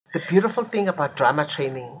The beautiful thing about drama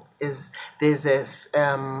training is there's a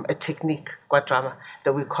technique, qua drama,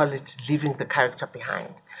 that we call it leaving the character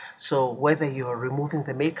behind. So whether you're removing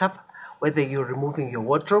the makeup, whether you're removing your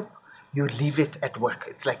wardrobe, you leave it at work.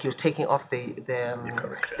 It's like you're taking off the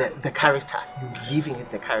character. You're leaving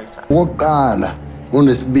it the character. Okokuqala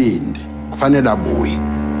unesibindi kufanele abuye.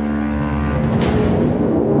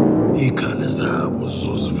 Ikhane zabo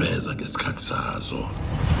zoziveza ngesikhathi sazo.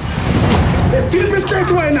 Keep it straight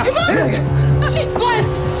wena. Boys.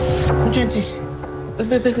 Ujenti.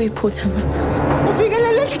 Bebe kuyiphutha.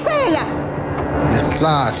 Ufikelele kusela.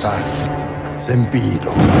 Nesihlahla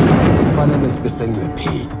sempilo. Kufanele sibe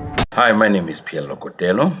sengcepheni. Hi, my name is PHEELLO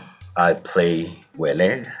KOTELO. I play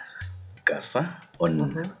Wele Gasa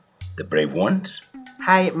on The Brave Ones.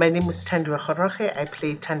 Hi, my name is Sthandiwe Kgoroge. I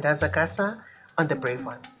play Thandaza Gasa on The Brave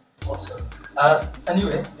Ones. Awesome.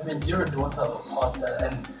 Sthandiwe, I mean, you're a daughter of a pastor,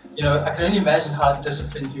 and you know, I can only imagine how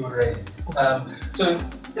disciplined you were raised. So,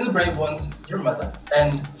 in The Brave Ones, you're a mother,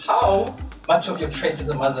 and how much of your traits as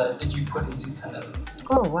a mother did you put into Thandaza?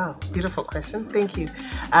 Oh, wow. Beautiful question. Thank you.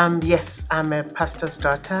 Yes, I'm a pastor's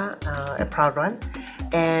daughter, a proud one.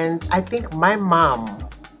 And I think my mom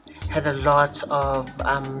had a lot of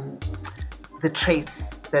the traits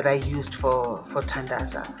that I used for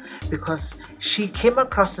Thandaza, because she came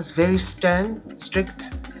across as very stern,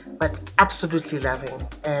 strict, but absolutely loving.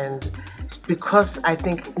 And because I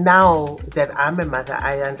think now that I'm a mother,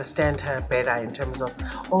 I understand her better in terms of,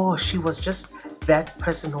 oh, she was just that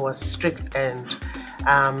person who was strict and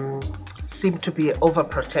seemed to be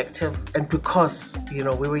overprotective. And because, you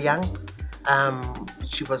know, we were young,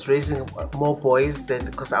 she was raising more boys than,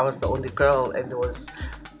 because I was the only girl and there was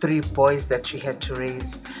 3 boys that she had to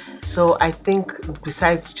raise. So I think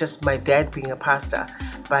besides just my dad being a pastor,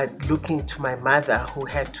 but looking to my mother who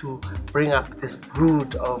had to bring up this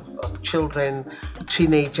brood of children,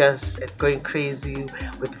 teenagers going crazy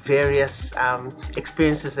with various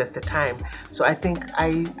experiences at the time. So I think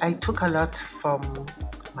I took a lot from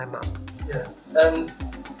my mom. Yeah, and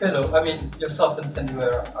Philo, I mean, yourself and Sthandiwe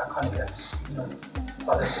are iconic actors, you know,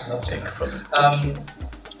 South African.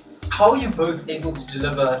 How are you both able to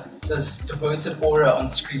deliver this devoted aura on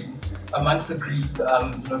screen amongst the grief, you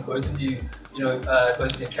know, both of you,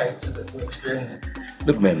 both of your characters that we're experiencing?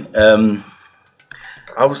 Look, man,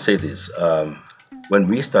 I would say this. When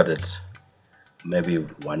we started, maybe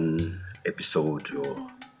one episode, or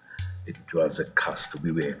it was a cast,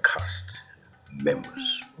 we were cast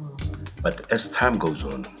members. But as time goes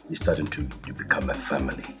on, we're starting to become a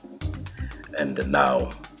family. And now,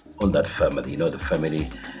 on that family, you know, the family,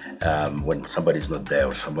 when somebody's not there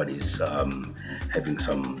or somebody's having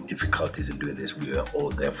some difficulties in doing this, we are all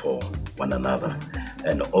there for one another.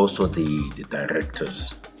 And also the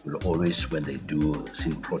directors will always, when they do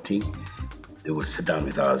scene plotting, they will sit down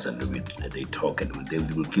with us and they talk, and they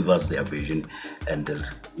will give us their vision, and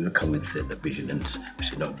they'll come with the vision and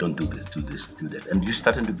say, no, don't do this, do this, do that. And you're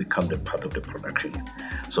starting to become the part of the production.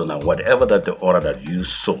 So now whatever that the order that you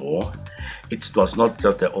saw, it was not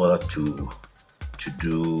just the order to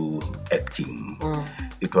do acting.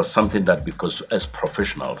 It was something that, because as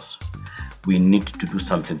professionals, we need to do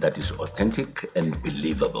something that is authentic and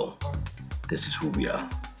believable. This is who we are.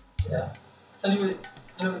 Yeah. Sthandiwe,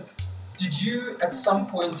 you know, did you at some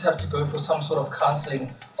point have to go for some sort of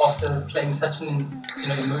counseling after playing such an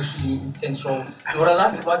emotionally intense role? And what I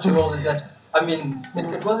liked about your role is that, I mean,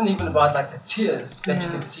 it wasn't even about like the tears that you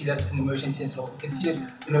could see that it's an emotionally intense role. You can see it,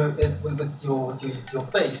 you know, with your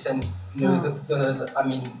face and, you know, I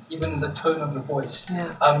mean, even the tone of your voice.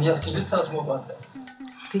 Yeah. Can you just tell us more about that?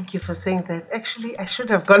 Thank you for saying that. Actually, I should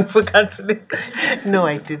have gone for counseling. No,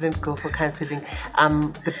 I didn't go for counseling.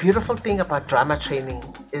 The beautiful thing about drama training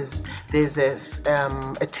is there's a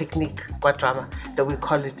technique, qua drama, that we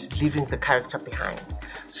call it leaving the character behind.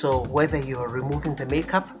 So whether you're removing the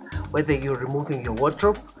makeup, whether you're removing your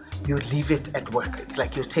wardrobe, you leave it at work. It's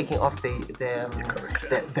like you're taking off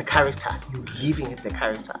the character. You're leaving it the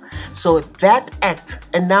character. So that act,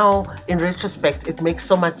 and now in retrospect, it makes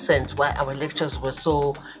so much sense why our lectures were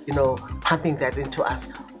so, you know, pumping that into us.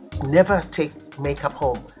 Never take makeup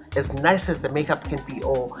home. As nice as the makeup can be,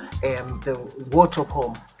 or the wardrobe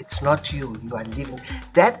home, it's not you. You are leaving.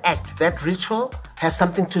 That act, that ritual has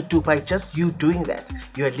something to do by just you doing that.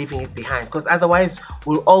 You are leaving it behind, because otherwise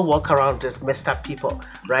we'll all walk around as messed up people,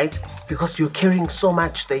 right? Because you're carrying so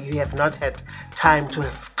much that you have not had time to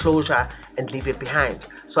have closure and leave it behind.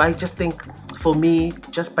 So I just think, for me,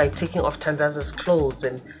 just by taking off Thandaza's clothes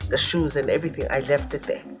and the shoes and everything, I left it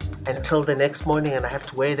there until the next morning, and I have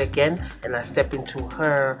to wear it again, and I step into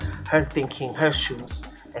her thinking, her shoes,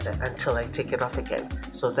 and until I take it off again.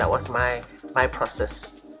 So that was my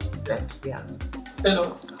process. That's, yeah.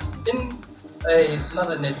 Pheello, in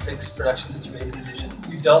another Netflix production that you made, television,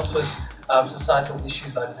 you dealt with societal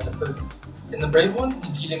issues like xenophobia. In The Brave Ones,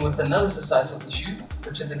 you're dealing with another societal issue,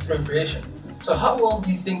 which is expropriation. So how well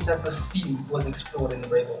do you think that this theme was explored in The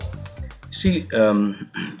Brave Ones? See,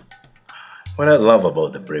 what I love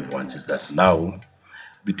about The Brave Ones is that now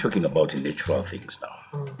we're talking about the natural things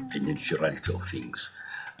now, the naturality of things,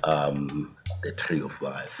 the tree of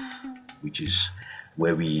life, which is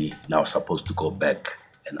where we now supposed to go back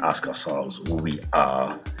and ask ourselves who we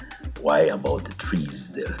are, why about the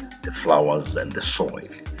trees, the flowers and the soil.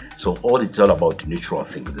 So it's all about the natural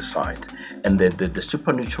thing, the side. And the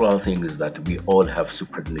supernatural thing is that we all have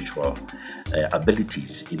supernatural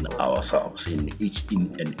abilities in ourselves, in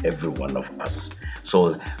and every one of us.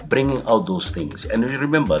 So bringing out those things. And we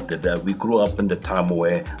remember that we grew up in the time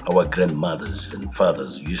where our grandmothers and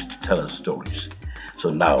fathers used to tell us stories.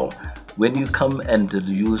 So now, when you come and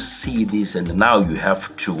you see this, and now you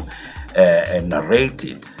have to narrate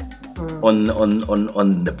it on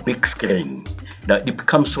the big screen. Now it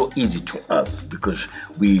becomes so easy to us because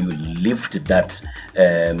we lived that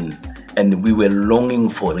and we were longing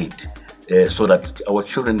for it. So that our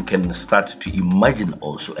children can start to imagine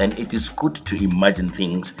also. And it is good to imagine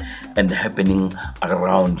things and happening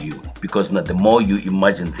around you, because now the more you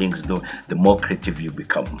imagine things, the more creative you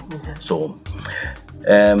become. So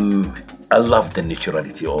I love the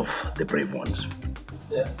naturality of The Brave Ones.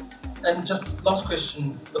 Yeah. And just last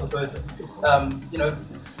question for the both of you.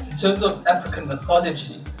 In terms of African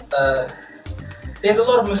mythology, there's a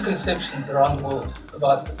lot of misconceptions around the world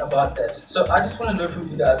about that. So I just want to know from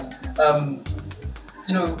you guys,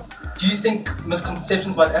 do you think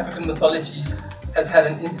misconceptions about African mythologies has had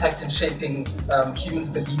an impact in shaping humans'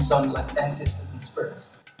 beliefs on like ancestors and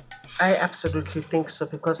spirits? I absolutely think so,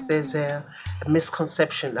 because there's a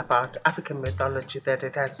misconception about African mythology that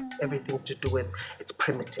it has everything to do with it's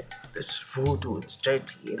primitive, it's voodoo, it's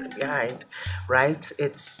dirty, it's behind, right?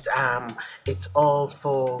 It's all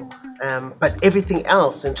for, but everything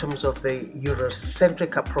else in terms of the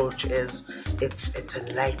Eurocentric approach is it's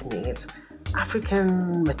enlightening. It's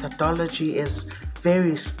African methodology is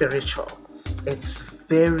very spiritual. It's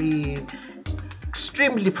very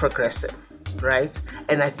extremely progressive. Right?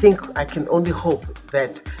 And I think I can only hope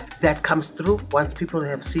that that comes through once people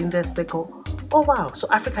have seen this. They go, oh wow, so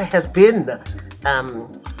Africa has been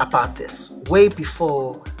about this way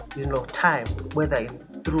before time, whether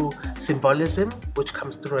through symbolism, which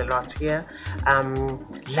comes through a lot here,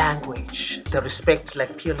 language, the respect,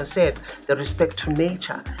 like Pheello said, the respect to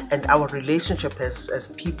nature and our relationship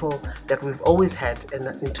as people that we've always had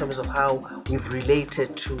in terms of how we've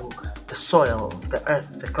related to the soil, the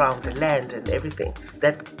earth, the ground, the land and everything.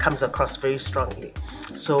 That comes across very strongly.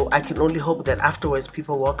 So I can only hope that afterwards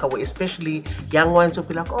people walk away, especially young ones, will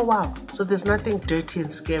be like, oh wow, so there's nothing dirty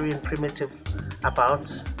and scary and primitive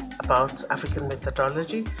about African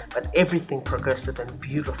methodology, but everything progressive and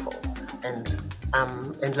beautiful and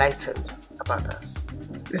enlightened about us.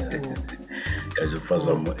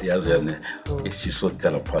 She's so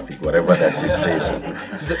telepathic, whatever that she says.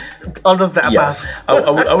 All of the above.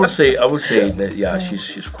 I would say that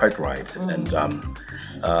she's quite right, and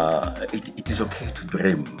it is okay to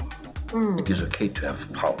dream. It is okay to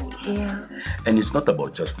have powers, and it's not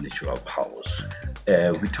about just natural powers.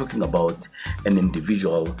 We're talking about an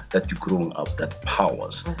individual that you're growing up that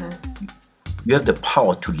powers. You have the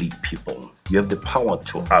power to lead people. You have the power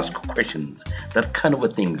to ask questions. That kind of a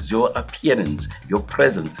things. Your appearance, your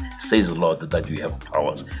presence says a lot that you have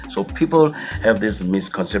powers. So people have this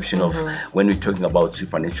misconception of when we're talking about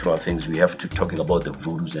supernatural things, we have to talking about the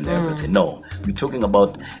voodoos and everything. No, we're talking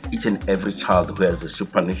about each and every child who has the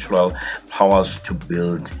supernatural powers to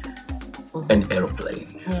build an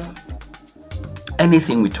airplane.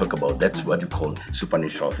 Anything we talk about, that's what you call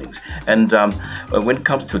supernatural things. And when it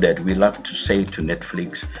comes to that, we like to say to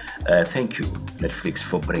Netflix, thank you, Netflix,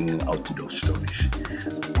 for bringing out those stories.